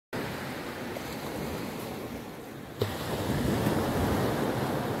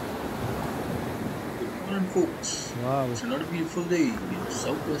folks, Wow. it's another beautiful day in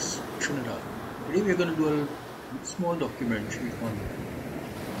southwest Trinidad. Today we are going to do a small documentary on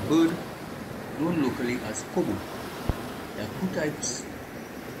a bird known locally as kobo. There are two types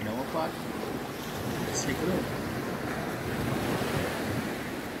in our part. Let's take a look.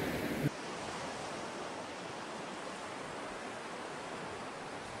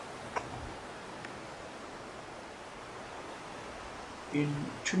 In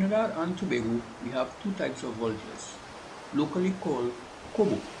Trinidad and Tobago, we have two types of vultures, locally called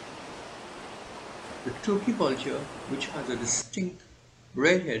kobo. The turkey vulture, which has a distinct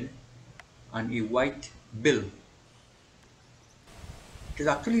red head and a white bill. It is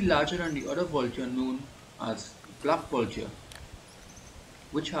actually larger than the other vulture known as black vulture,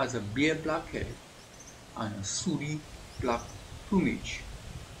 which has a bare black head and a sooty black plumage.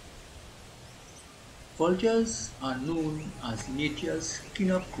 Vultures are known as nature's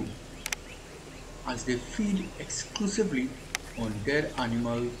cleanup crew as they feed exclusively on dead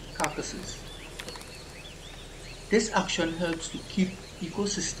animal carcasses. This action helps to keep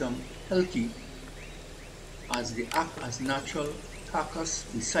ecosystem healthy as they act as natural carcass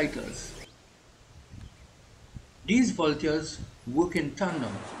recyclers. These vultures work in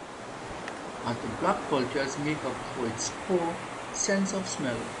tandem as the black vultures make up for its poor sense of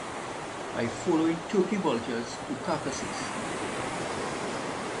smell by following turkey vultures to carcasses.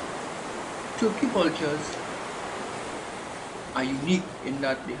 Turkey vultures are unique in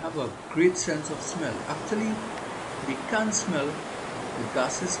that they have a great sense of smell. Actually, they can smell the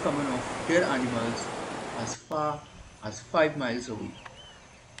gases coming off dead animals as far as 5 miles away.